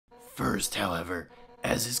First, however,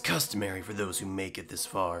 as is customary for those who make it this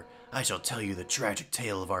far, I shall tell you the tragic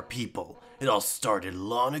tale of our people. It all started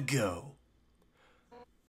long ago.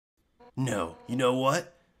 No, you know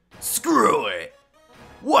what? Screw it!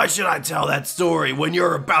 Why should I tell that story when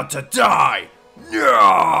you're about to die?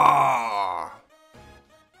 No!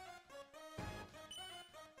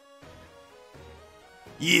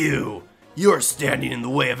 You're standing in the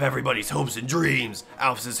way of everybody's hopes and dreams.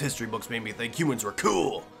 Alphys' history books made me think humans were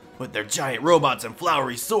cool, with their giant robots and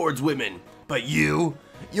flowery swords women. But you're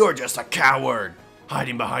just a coward,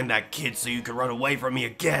 hiding behind that kid so you can run away from me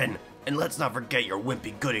again. And let's not forget your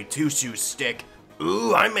wimpy goody two-shoes stick.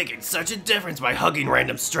 Ooh, I'm making such a difference by hugging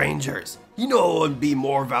random strangers. You know what would be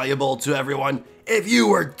more valuable to everyone? If you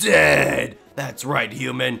were dead! That's right,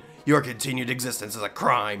 human. Your continued existence is a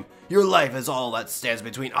crime. Your life is all that stands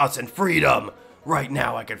between us and freedom. Right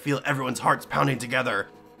now, I can feel everyone's hearts pounding together.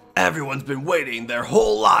 Everyone's been waiting their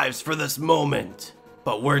whole lives for this moment.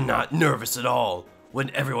 But we're not nervous at all. When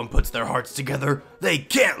everyone puts their hearts together, they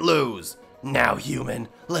can't lose. Now, human,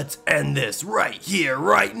 let's end this right here,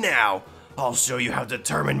 right now. I'll show you how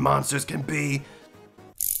determined monsters can be.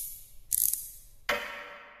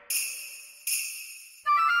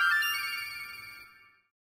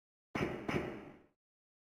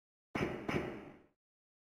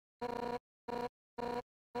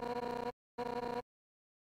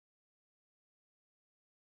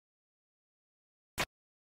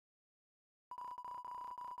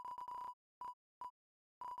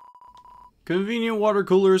 Convenient water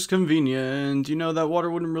cooler is convenient. You know, that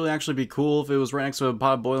water wouldn't really actually be cool if it was right next to a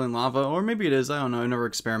pot of boiling lava. Or maybe it is, I don't know, I've never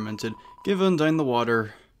experimented. Give Undyne the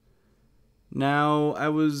water. Now, I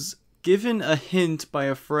was given a hint by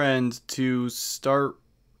a friend to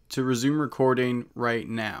resume recording right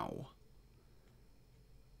now.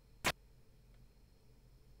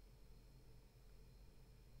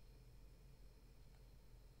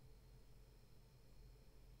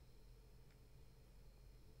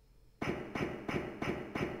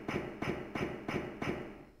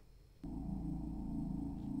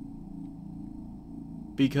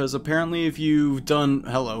 Because apparently if you've done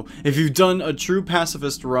a true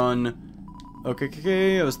pacifist run,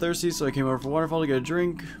 okay, I was thirsty so I came over for waterfall to get a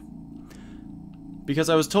drink. Because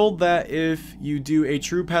I was told that if you do a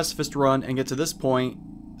true pacifist run and get to this point,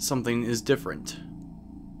 something is different.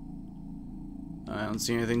 I don't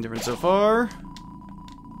see anything different so far.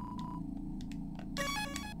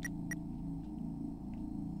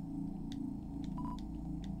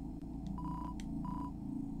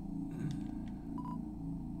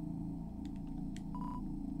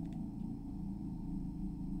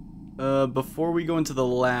 Before we go into the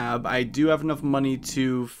lab, I do have enough money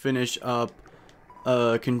to finish up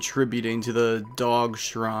contributing to the dog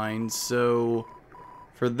shrine, so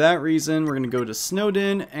for that reason we're gonna go to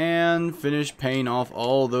Snowden and finish paying off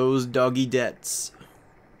all those doggy debts.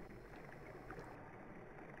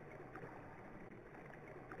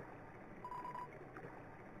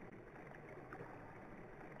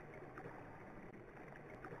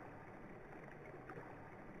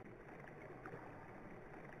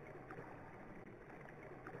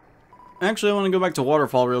 Actually, I want to go back to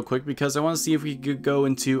Waterfall real quick because I want to see if we could go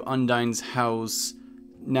into Undyne's house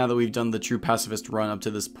now that we've done the true pacifist run up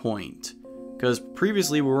to this point. Because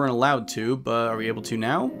previously we weren't allowed to, but are we able to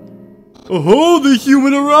now? Oh, the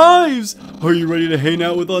human arrives! Are you ready to hang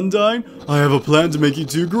out with Undyne? I have a plan to make you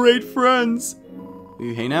two great friends! Will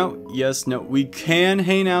you hang out? Yes, no. We can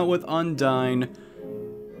hang out with Undyne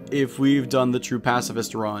if we've done the true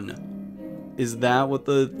pacifist run. Is that what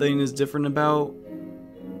the thing is different about?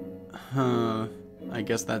 Huh, I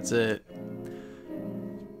guess that's it.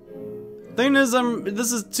 Thing is,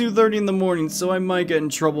 this is 2:30 in the morning, so I might get in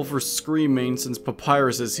trouble for screaming since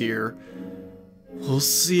Papyrus is here. We'll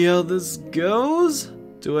see how this goes.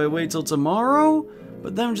 Do I wait till tomorrow?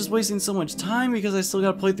 But then I'm just wasting so much time because I still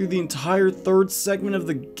gotta play through the entire third segment of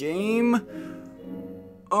the game.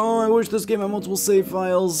 Oh, I wish this game had multiple save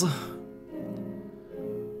files.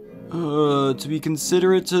 To be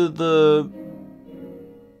considerate to the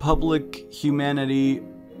public humanity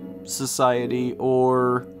society,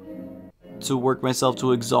 or to work myself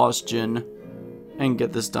to exhaustion and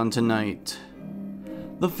get this done tonight.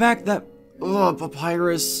 The fact that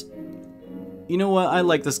Papyrus, you know what, I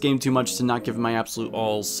like this game too much to not give it my absolute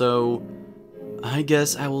all, so I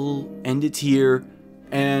guess I will end it here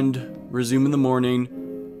and resume in the morning,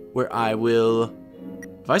 where I will...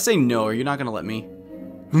 If I say no, are you not gonna let me?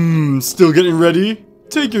 Still getting ready?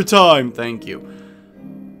 Take your time, thank you.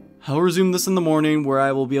 I'll resume this in the morning, where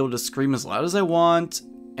I will be able to scream as loud as I want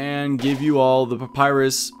and give you all the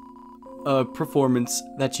Papyrus performance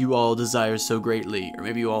that you all desire so greatly. Or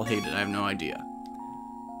maybe you all hate it, I have no idea.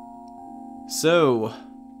 So,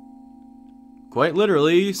 quite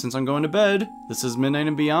literally, since I'm going to bed, this is Midnight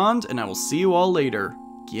and Beyond, and I will see you all later.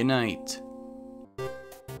 Good night.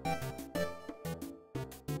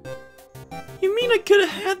 You mean I could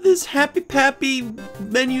have had this happy pappy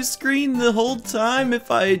menu screen the whole time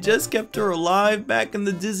if I had just kept her alive back in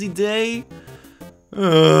the dizzy day?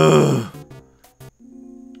 Ugh.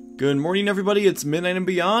 Good morning, everybody. It's Midnight and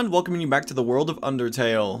Beyond, welcoming you back to the world of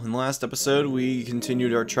Undertale. In the last episode, we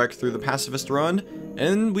continued our trek through the Pacifist run,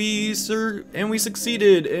 and we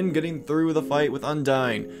succeeded in getting through the fight with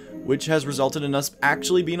Undyne, which has resulted in us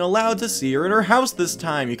actually being allowed to see her in her house this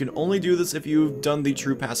time. You can only do this if you've done the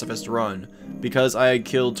true Pacifist run. Because I had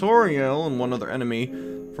killed Toriel and one other enemy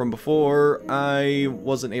from before, I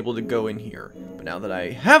wasn't able to go in here. But now that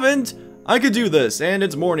I haven't, I could do this, and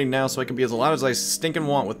it's morning now, so I can be as loud as I stinking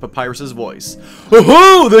want with Papyrus's voice.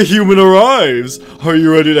 Oh-ho! The human arrives! Are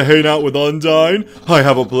you ready to hang out with Undyne? I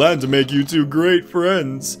have a plan to make you two great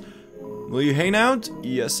friends. Will you hang out?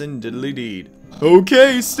 Yes, indeed.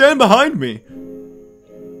 Okay, stand behind me.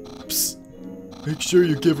 Psst. Make sure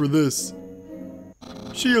you give her this.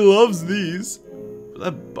 She loves these. Is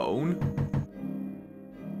that bone?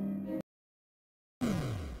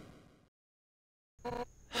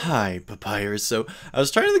 Hi, Papyrus. So, I was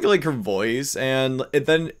trying to think of, like, her voice, and it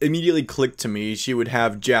then immediately clicked to me she would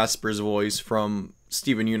have Jasper's voice from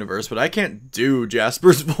Steven Universe, but I can't do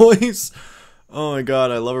Jasper's voice. Oh my god,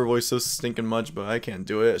 I love her voice so stinking much, but I can't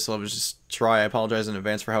do it, so I'll just try. I apologize in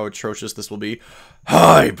advance for how atrocious this will be.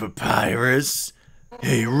 Hi, Papyrus.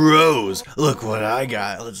 Hey, Rose, look what I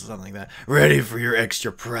got. Let's do something like that. Ready for your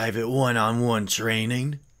extra private one-on-one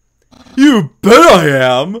training? You bet I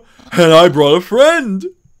am! And I brought a friend!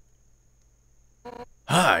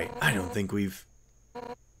 Hi, I don't think we've...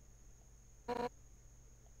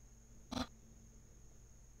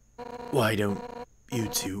 Why don't you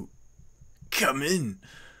two come in?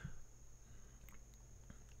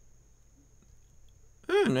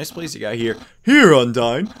 Oh, nice place you got here. Here,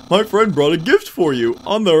 Undyne, my friend brought a gift for you,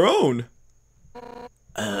 on their own.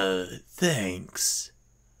 Thanks.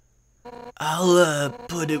 I'll,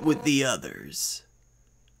 put it with the others.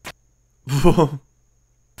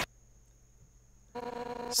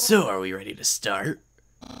 So, are we ready to start?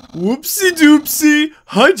 Whoopsie doopsie!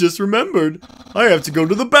 I just remembered. I have to go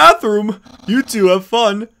to the bathroom. You two have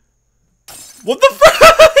fun. What the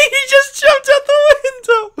fuck? He just jumped out the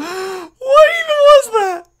window! What even was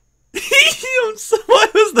that? Why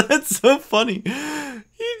was that so funny?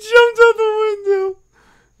 He jumped out the window.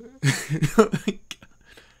 Oh my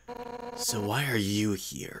god. So why are you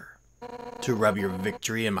here? To rub your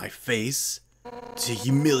victory in my face? To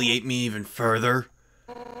humiliate me even further?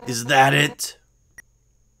 Is that it?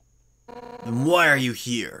 Then why are you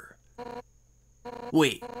here?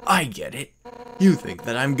 Wait, I get it. You think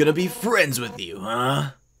that I'm gonna be friends with you,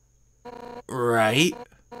 huh? Right?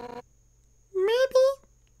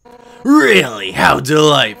 Maybe? Really? How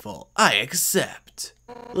delightful. I accept.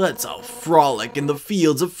 Let's all frolic in the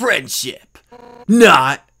fields of friendship.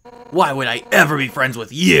 Not. Why would I ever be friends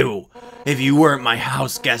with you? If you weren't my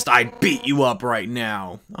house guest, I'd beat you up right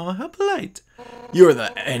now. Oh, how polite. You're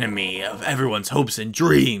the enemy of everyone's hopes and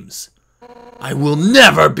dreams. I will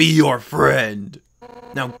never be your friend.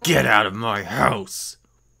 Now get out of my house.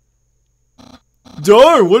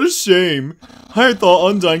 Darn, what a shame. I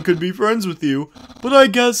thought Undyne could be friends with you, but I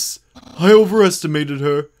guess I overestimated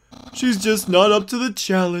her. She's just not up to the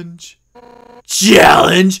challenge.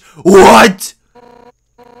 Challenge? What?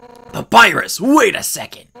 Papyrus, wait a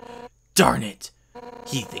second. Darn it.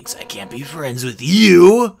 He thinks I can't be friends with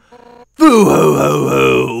you? Boo hoo hoo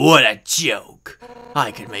hoo, what a joke.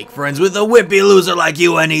 I could make friends with a whippy loser like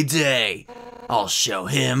you any day. I'll show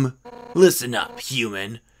him. Listen up,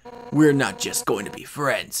 human. We're not just going to be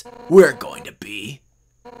friends. We're going to be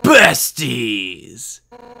besties.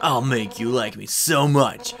 I'll make you like me so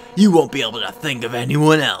much, you won't be able to think of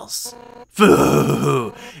anyone else.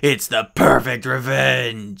 Foo! It's the perfect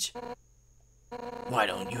revenge. Why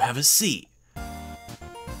don't you have a seat?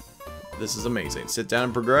 This is amazing. Sit down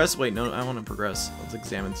and progress. Wait, no, I want to progress. Let's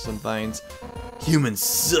examine some things. Humans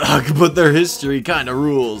suck, but their history kinda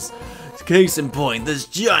rules. Case in point, this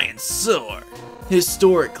giant sword.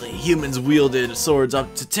 Historically, humans wielded swords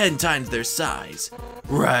up to 10 times their size.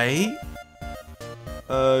 Right?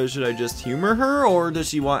 Should I just humor her, or does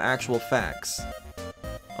she want actual facts?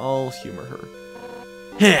 I'll humor her.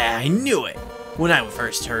 Yeah, I knew it! When I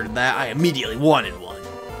first heard that, I immediately wanted one.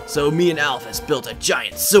 So me and Alphys built a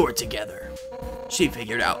giant sword together. She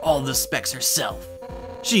figured out all the specs herself.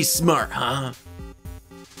 She's smart, huh?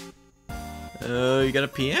 You got a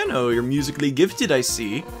piano. You're musically gifted, I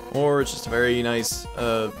see. Or it's just a very nice,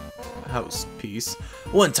 house piece.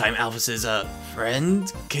 One time, Alphys's,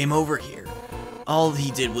 friend came over here. All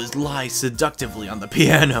he did was lie seductively on the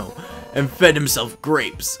piano and fed himself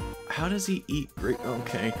grapes. How does he eat grape?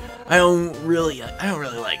 Okay. I don't really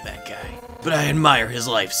like that guy, but I admire his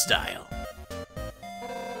lifestyle.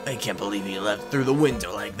 I can't believe he left through the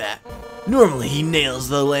window like that. Normally, he nails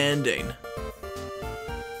the landing.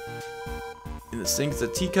 In the sink is a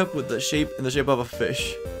teacup with the shape of a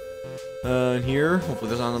fish. And here, hopefully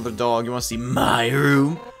there's not another dog. You want to see My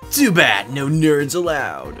room? Too bad, no nerds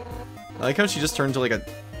allowed. I like how she just turned into like a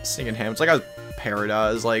stinking ham. It's like a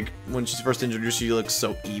Paradise. Like when she's first introduced, she looks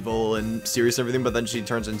so evil and serious and everything, but then she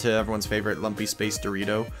turns into everyone's favorite lumpy space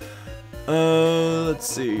Dorito. Let's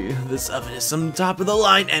see. This oven is some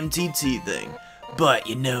top-of-the-line MTT thing. But,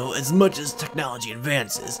 you know, as much as technology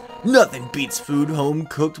advances, nothing beats food home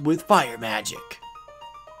cooked with fire magic.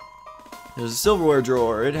 There's a silverware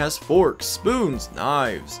drawer. It has forks, spoons,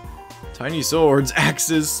 knives, tiny swords,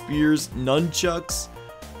 axes, spears, nunchucks.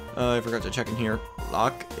 I forgot to check in here.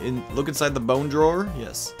 Look inside the bone drawer.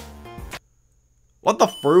 Yes. What the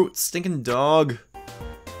fruit? Stinking dog.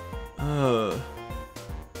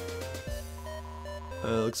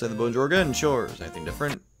 Looks like the bone drawer again. Sure. Is anything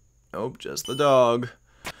different? Nope, just the dog.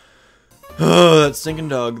 Oh, that stinking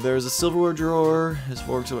dog. There's a silverware drawer. His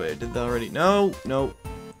forks away. I did that already. No.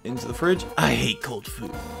 Into the fridge. I hate cold food,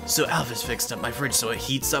 so Alphys fixed up my fridge so it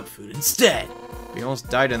heats up food instead. We almost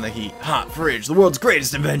died in the heat. Hot fridge, the world's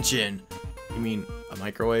greatest invention. You mean a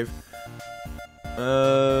microwave?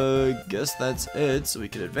 Guess that's it. So we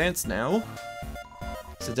can advance now.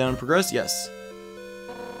 Sit down and progress. Yes.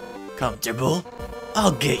 Comfortable?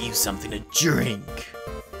 I'll get you something to drink.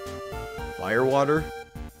 Fire water?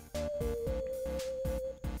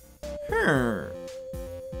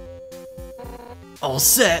 All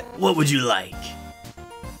set. What would you like?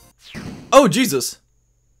 Oh, Jesus!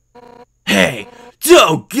 Hey,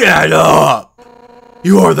 don't get up!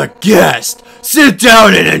 You're the guest! Sit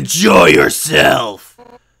down and enjoy yourself!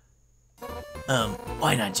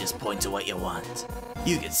 Why not just point to what you want?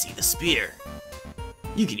 You can see the spear.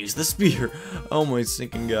 You can use the spear. Oh my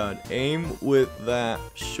stinking god. Aim with that.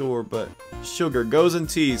 Sure, but sugar goes in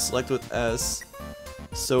T. Select with S.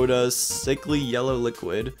 Soda, sickly yellow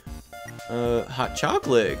liquid. Hot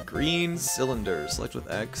chocolate. Green cylinder. Select with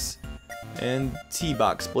X. And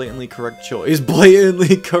T-box. Blatantly correct choice.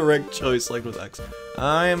 Blatantly correct choice. Select with X.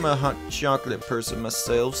 I am a hot chocolate person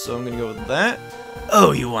myself, so I'm gonna go with that.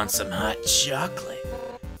 Oh, you want some hot chocolate?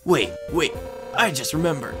 Wait. I just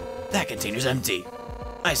remembered. That container's empty.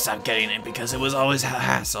 I stopped getting it because it was always a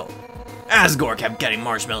hassle. Asgore kept getting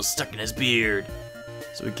marshmallows stuck in his beard.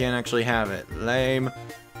 So we can't actually have it. Lame.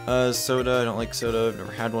 Soda. I don't like soda. I've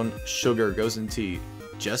never had one. Sugar goes in tea.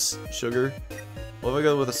 Just sugar? What if I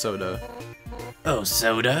go with a soda? Oh,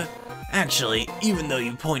 soda? Actually, even though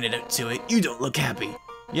you pointed out to it, you don't look happy.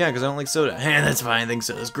 Yeah, because I don't like soda. And that's fine. I think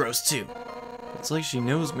soda's gross too. It's like she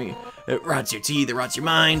knows me. It rots your teeth, it rots your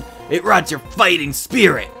mind, it rots your fighting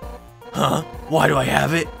spirit. Huh? Why do I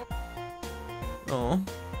have it? Oh.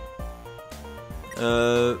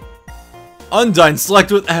 Undyne,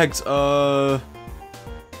 select with X.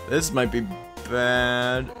 This might be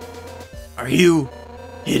bad. Are you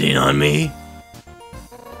hitting on me?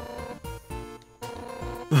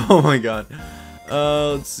 Oh my god.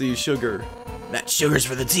 Let's see, sugar. That sugar's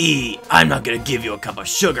for the tea. I'm not gonna give you a cup of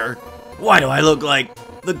sugar. Why do I look like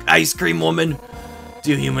the ice cream woman?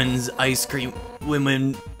 Do humans, ice cream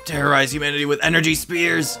women, terrorize humanity with energy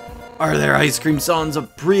spears? Are their ice cream songs a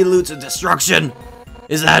prelude to destruction?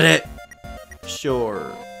 Is that it? Sure.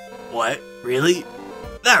 What? Really?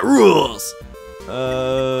 That rules!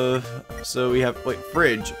 So we have, wait,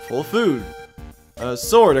 fridge, full of food.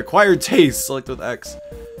 Sword, acquired taste, select with X.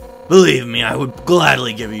 Believe me, I would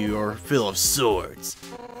gladly give you your fill of swords,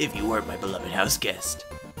 if you weren't my beloved house guest.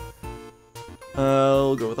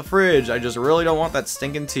 I'll go with the fridge. I just really don't want that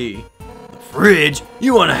stinking tea. The fridge?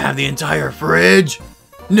 You want to have the entire fridge?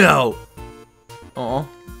 No. Aw.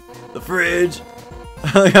 The fridge?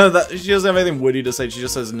 She doesn't have anything witty to say. She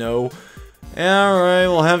just says no. Alright,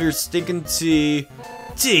 we'll have your stinking tea.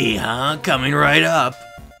 Tea, huh? Coming right up.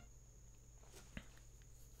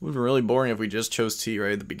 It would have been really boring if we just chose tea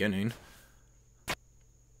right at the beginning.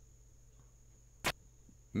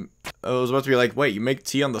 I was about to be like, wait, you make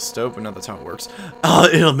tea on the stove, but no, that's how it works. Oh,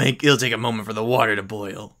 it'll take a moment for the water to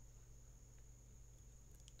boil.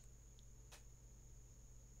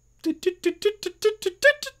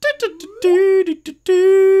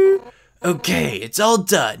 Okay, it's all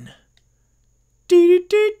done.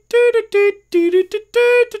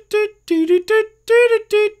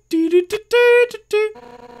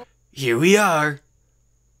 Here we are.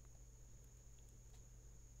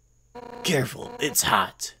 Careful, it's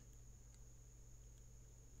hot.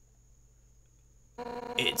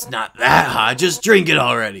 It's not that hot, just drink it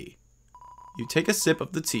already. You take a sip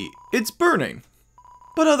of the tea. It's burning.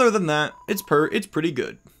 But other than that, it's pretty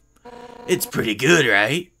good. It's pretty good,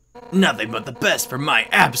 right? Nothing but the best for my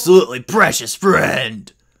absolutely precious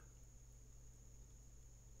friend.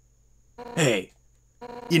 Hey,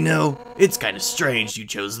 you know, it's kind of strange you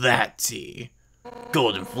chose that tea.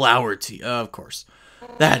 Golden flower tea, of course.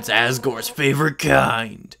 That's Asgore's favorite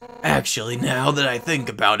kind. Actually, now that I think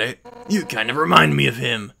about it, you kind of remind me of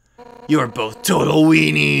him. You're both total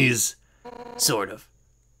weenies. Sort of.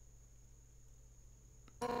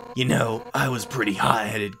 You know, I was a pretty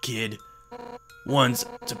hot-headed kid. Once,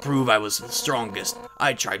 to prove I was the strongest,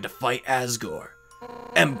 I tried to fight Asgore.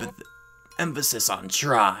 Emphasis on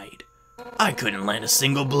tried. I couldn't land a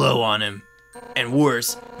single blow on him. And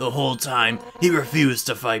worse, the whole time, he refused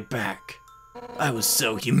to fight back. I was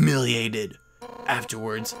so humiliated.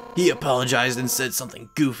 Afterwards, he apologized and said something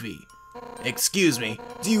goofy. "Excuse me,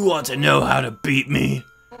 do you want to know how to beat me?"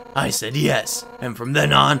 I said yes, and from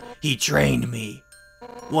then on, he trained me.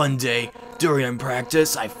 One day, during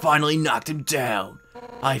practice, I finally knocked him down.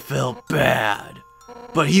 I felt bad,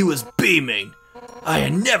 but he was beaming. I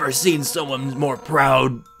had never seen someone more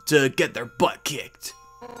proud to get their butt kicked.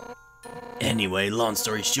 Anyway, long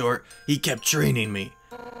story short, he kept training me,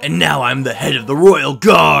 and now I'm the head of the Royal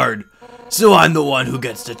Guard. So I'm the one who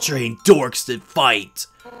gets to train dorks to fight.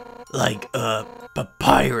 Like,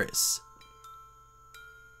 Papyrus.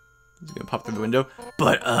 He's gonna pop through the window.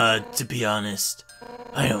 But, to be honest,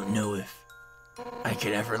 I don't know if I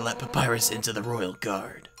could ever let Papyrus into the Royal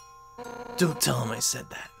Guard. Don't tell him I said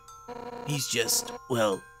that. He's just,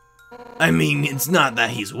 well, I mean, it's not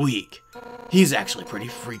that he's weak. He's actually pretty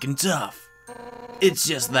freaking tough. It's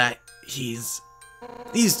just that he's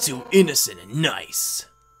too innocent and nice.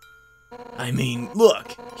 I mean,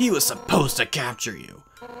 look, he was supposed to capture you,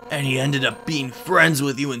 and he ended up being friends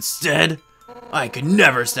with you instead. I could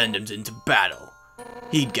never send him into battle.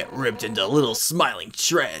 He'd get ripped into little smiling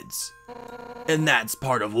shreds. And that's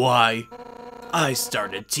part of why I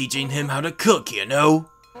started teaching him how to cook, you know?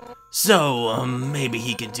 So, maybe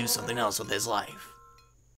he can do something else with his life.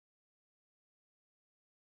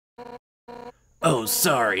 Oh,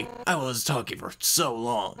 sorry, I was talking for so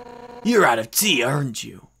long. You're out of tea, aren't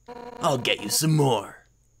you? I'll get you some more.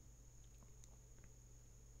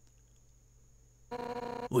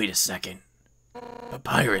 Wait a second.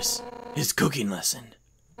 Papyrus, his cooking lesson.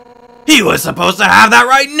 He was supposed to have that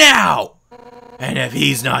right now! And if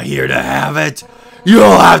he's not here to have it,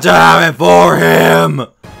 you'll have to have it for him!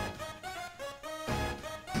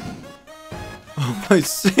 Oh my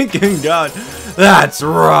sinking god. That's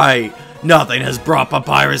right! Nothing has brought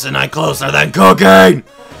Papyrus and I closer than cooking!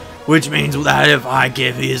 Which means that if I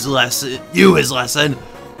give his lesson,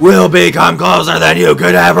 we'll become closer than you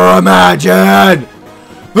could ever imagine!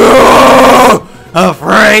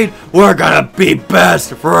 Afraid we're gonna be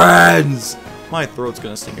best friends! My throat's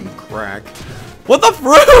gonna stink and crack. What the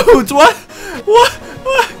fruit? What?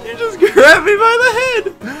 You just grabbed me by the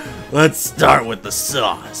head! Let's start with the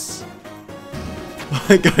sauce.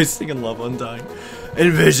 My guy's singing Love Undying.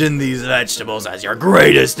 Envision these vegetables as your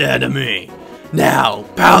greatest enemy. Now,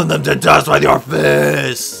 pound them to dust with your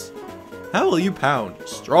fists! How will you pound?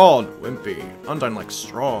 Strong, wimpy. Undying like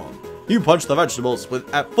strong. You punch the vegetables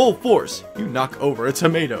at full force. You knock over a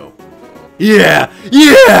tomato. Yeah!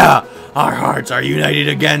 Our hearts are united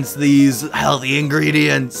against these healthy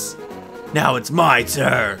ingredients. Now it's my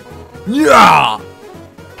turn. Yeah!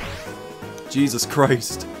 Jesus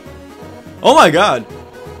Christ. Oh my god.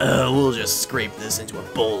 We'll just scrape this into a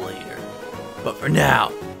bowl later. But for now...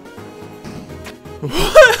 What?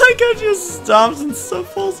 Like how she just stops and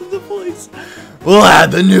stuff falls into place. We'll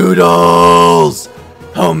add the noodles!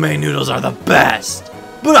 Homemade noodles are the best,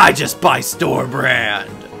 but I just buy store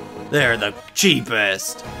brand. They're the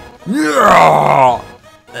cheapest. Yeah!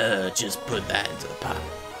 Just put that into the pot.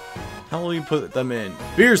 How will you put them in?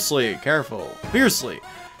 Fiercely, careful, fiercely.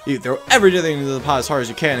 You throw everything into the pot as hard as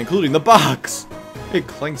you can, including the box. It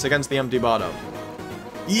clinks against the empty bottom.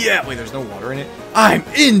 Yeah, Wait, there's no water in it? I'm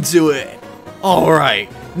into it. All right,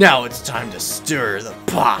 now it's time to stir the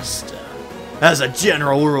pasta. As a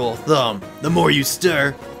general rule of thumb, the more you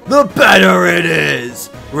stir, the better it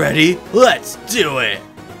is. Ready? Let's do it.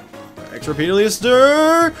 Next, repeatedly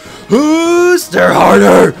stir. Ooh, stir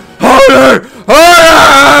harder! Harder!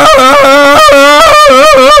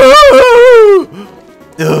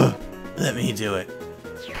 Ugh, let me do it.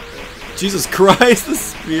 Jesus Christ, the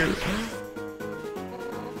spear.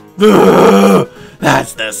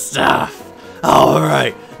 That's the stuff.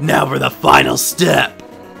 Alright, now for the final step.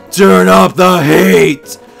 Turn up the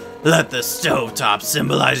heat. Let the stovetop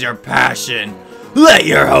symbolize your passion. Let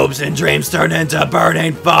your hopes and dreams turn into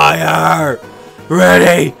burning fire.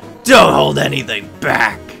 Ready? Don't hold anything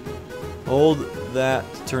back. Hold that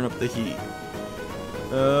to turn up the heat.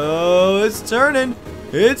 Oh, it's turning.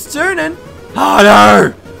 It's turning.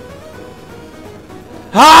 Hotter!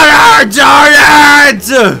 Hotter, darn it!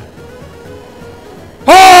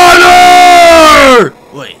 Hotter!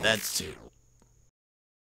 Wait, that's two.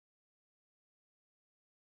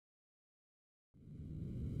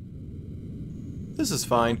 This is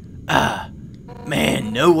fine. Ah,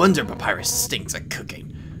 man, no wonder Papyrus stinks at cooking.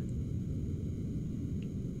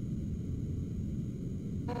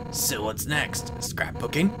 So what's next?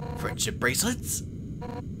 Scrapbooking? Friendship bracelets?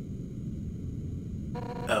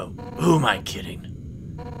 Oh, who am I kidding?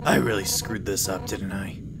 I really screwed this up, didn't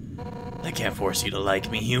I? I can't force you to like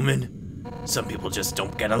me, human. Some people just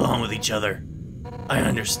don't get along with each other. I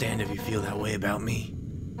understand if you feel that way about me.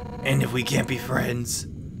 And if we can't be friends,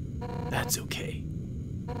 that's okay.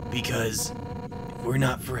 Because if we're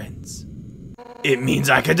not friends, it means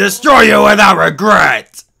I can destroy you without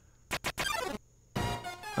regret!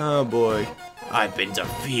 Oh boy. I've been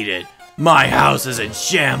defeated. My house is in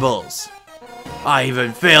shambles. I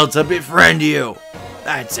even failed to befriend you.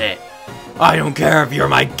 That's it. I don't care if you're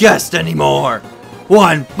my guest anymore.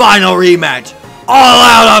 One final rematch. All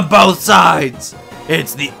out on both sides.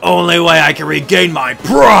 It's the only way I can regain my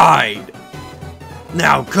pride.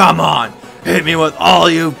 Now come on. Hit me with all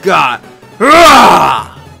you've got.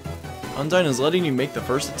 Rah! Undyne is letting you make the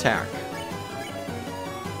first attack.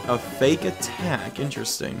 A fake attack.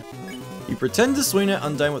 Interesting. You pretend to swing at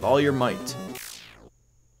Undyne with all your might.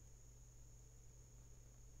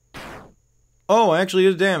 Oh, I actually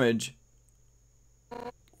did damage.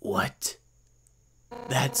 What?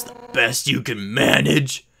 That's the best you can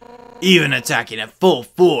manage? Even attacking at full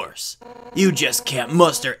force. You just can't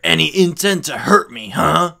muster any intent to hurt me,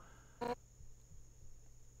 huh?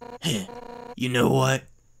 Heh, you know what?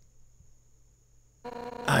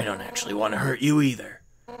 I don't actually want to hurt you either.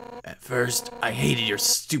 At first, I hated your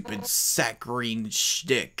stupid saccharine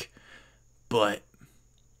shtick. But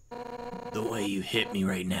the way you hit me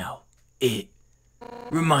right now, it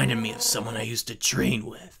reminded me of someone I used to train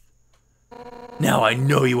with. Now I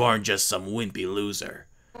know you aren't just some wimpy loser.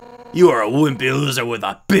 You are a wimpy loser with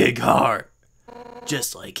a big heart.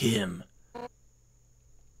 Just like him.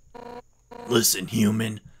 Listen,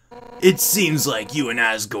 human. It seems like you and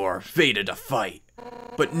Asgore are fated to fight.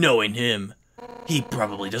 But knowing him, he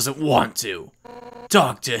probably doesn't want to.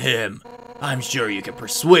 Talk to him. I'm sure you can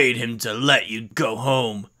persuade him to let you go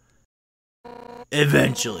home.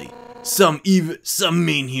 Eventually, some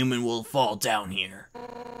mean human will fall down here.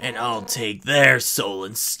 And I'll take their soul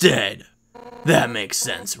instead. That makes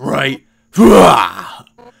sense, right?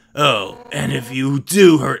 Oh, and if you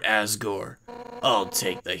do hurt Asgore, I'll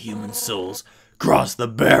take the human souls, cross the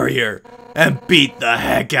barrier, and beat the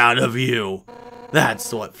heck out of you.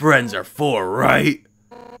 That's what friends are for, right?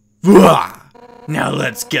 Now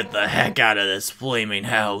let's get the heck out of this flaming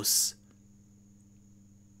house.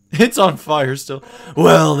 It's on fire still.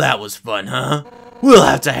 Well, that was fun, huh? We'll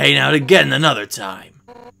have to hang out again another time.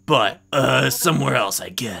 But, somewhere else, I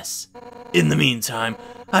guess. In the meantime,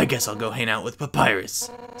 I guess I'll go hang out with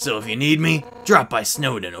Papyrus. So if you need me, drop by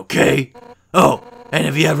Snowden, okay? Oh, and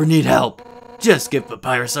if you ever need help, just give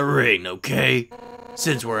Papyrus a ring, okay?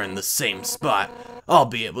 Since we're in the same spot, I'll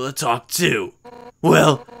be able to talk too.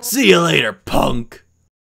 Well, see you later, punk!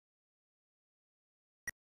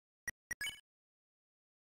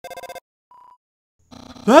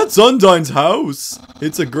 That's Undyne's house.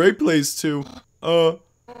 It's a great place to,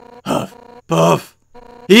 Huff, puff.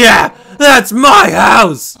 Yeah, that's my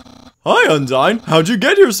house! Hi, Undyne. How'd you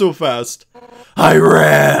get here so fast? I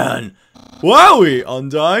ran! Wowie,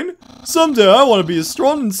 Undyne. Someday I want to be as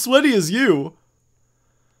strong and sweaty as you.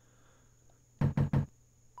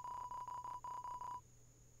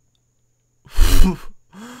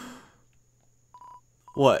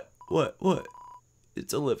 What?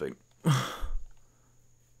 It's a living.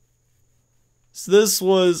 So this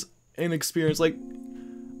was an experience, like,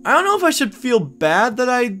 I don't know if I should feel bad that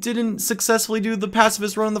I didn't successfully do the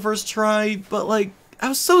pacifist run the first try, but like, I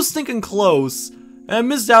was so stinking close, and I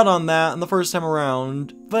missed out on that on the first time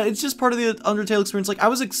around, but it's just part of the Undertale experience. Like, I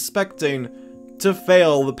was expecting to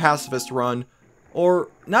fail the pacifist run, or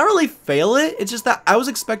not really fail it, it's just that I was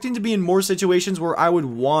expecting to be in more situations where I would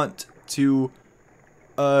want to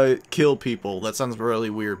kill people. That sounds really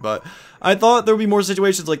weird, but I thought there would be more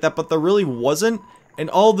situations like that, but there really wasn't, and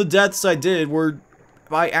all the deaths I did were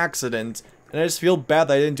by accident, and I just feel bad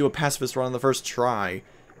that I didn't do a pacifist run on the first try.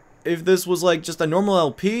 If this was like just a normal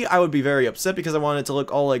LP, I would be very upset because I wanted it to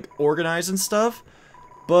look all like organized and stuff,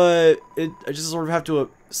 but I just sort of have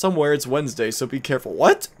to, somewhere it's Wednesday, so be careful.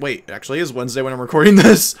 What? Wait, it actually is Wednesday when I'm recording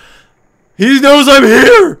this. He knows I'm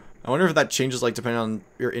here! I wonder if that changes, like, depending on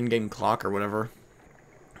your in-game clock or whatever.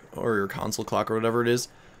 Or your console clock or whatever it is.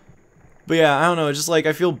 But yeah, I don't know, it's just like,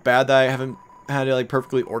 I feel bad that I haven't had it, like,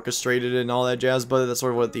 perfectly orchestrated and all that jazz, but that's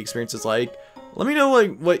sort of what the experience is like. Let me know,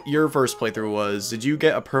 like, what your first playthrough was. Did you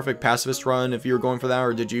get a perfect pacifist run if you were going for that,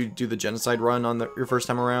 or did you do the genocide run on your first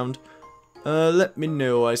time around? Let me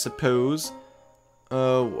know, I suppose.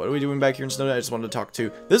 What are we doing back here in Snowden? I just wanted to talk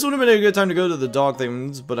to. This would have been a good time to go to the dog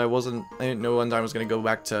things, but I didn't know when time I was going to go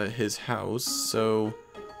back to his house, so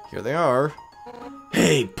here they are.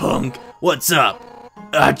 Hey, punk, what's up?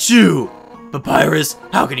 Achoo! Papyrus,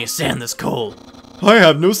 how can you stand this cold? I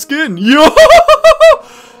have no skin. Yo!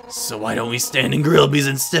 So why don't we stand in Grillby's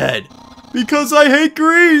instead? Because I hate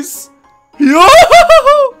grease. Yo!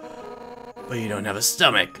 But you don't have a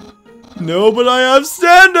stomach. No, but I have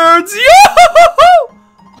standards! Yo!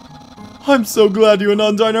 I'm so glad you and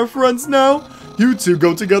Undyne are friends now. You two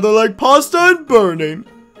go together like pasta and burning.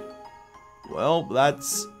 Well,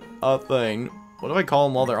 that's a thing. What do I call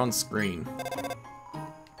them while they're on screen?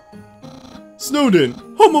 Snowden,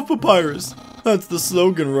 home of Papyrus. That's the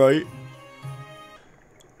slogan, right?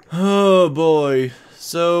 Oh boy.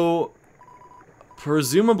 So,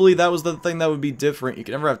 presumably that was the thing that would be different. You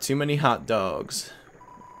can never have too many hot dogs.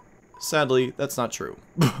 Sadly, that's not true.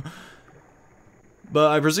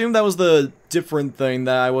 But I presume that was the different thing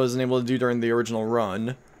that I wasn't able to do during the original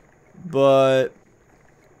run. But,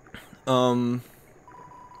 come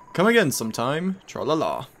again sometime.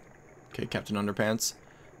 Tra-la-la. Okay, Captain Underpants.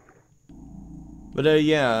 But,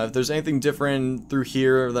 yeah, if there's anything different through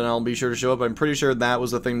here, then I'll be sure to show up. I'm pretty sure that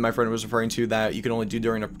was the thing my friend was referring to that you can only do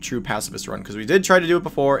during a true pacifist run. Because we did try to do it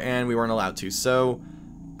before, and we weren't allowed to. So,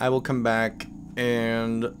 I will come back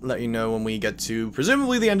and let you know when we get to,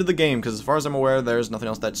 presumably, the end of the game. Because as far as I'm aware, there's nothing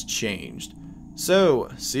else that's changed. So,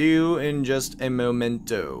 see you in just a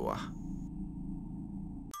momento.